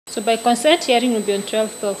So by consent, hearing will be on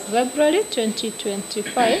 12th of February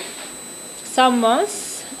 2025.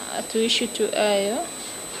 Summons to issue to Ayo.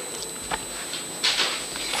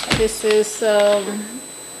 This is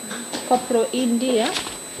Corporal India,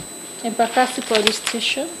 Embakasi Police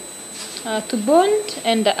Station, to bond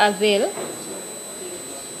and avail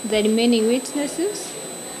the remaining witnesses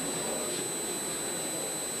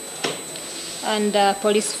and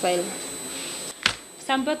police file.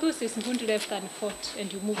 Some battles is going to left and fought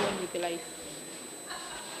and you move on with life.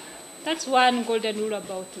 That's one golden rule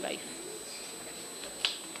about life.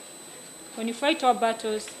 When you fight all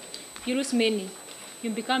battles, you lose many. You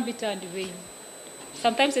become bitter and vain.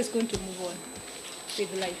 Sometimes it's going to move on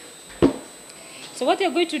with life. So what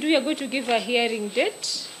you're going to do, you're going to give a hearing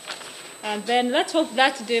date. And then let's hope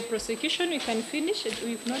that the prosecution we can finish it.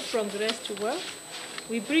 We've not progressed well.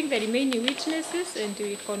 We bring the remaining witnesses and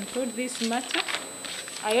we conclude this matter.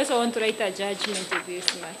 I also want to write a judgment of this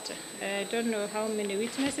matter. I don't know how many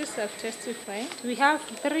witnesses have testified. We have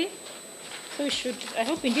 3. So we should, I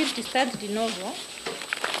hope we did start de novo.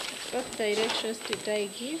 What directions did I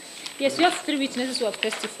give? Yes, we have 3 witnesses who have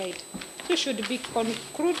testified. So we should be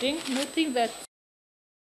concluding, noting that